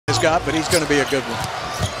got, but he's going to be a good one.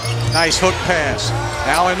 Nice hook pass.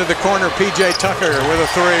 Now into the corner, P.J. Tucker with a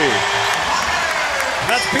three.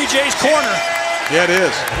 That's P.J.'s corner. Yeah, it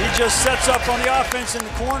is. He just sets up on the offense in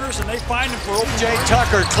the corners, and they find him for open. P.J.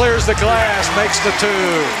 Tucker clears the glass, makes the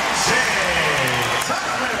two.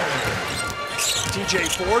 T.J.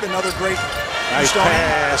 Ford, another great nice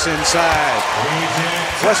pass inside.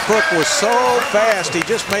 Westbrook was so fast, he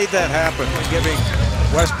just made that happen, giving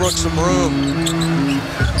Westbrook some room.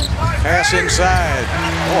 Pass inside.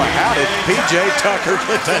 Boy, how did P.J. Tucker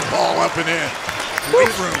get that ball up and in?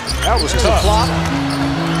 That was tough.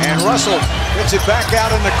 And Russell gets it back out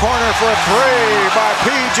in the corner for a three by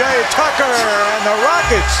P.J. Tucker. And the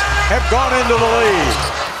Rockets have gone into the lead.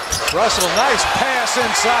 Russell, nice pass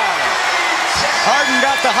inside. Harden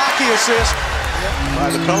got the hockey assist by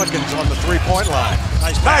the Pelicans on the three-point line.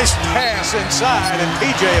 Nice pass inside, and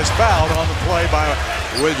P.J. is fouled on the play by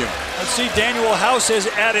Williams. Let's see, Daniel House has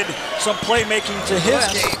added some playmaking to his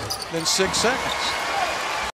game. Then 6 seconds.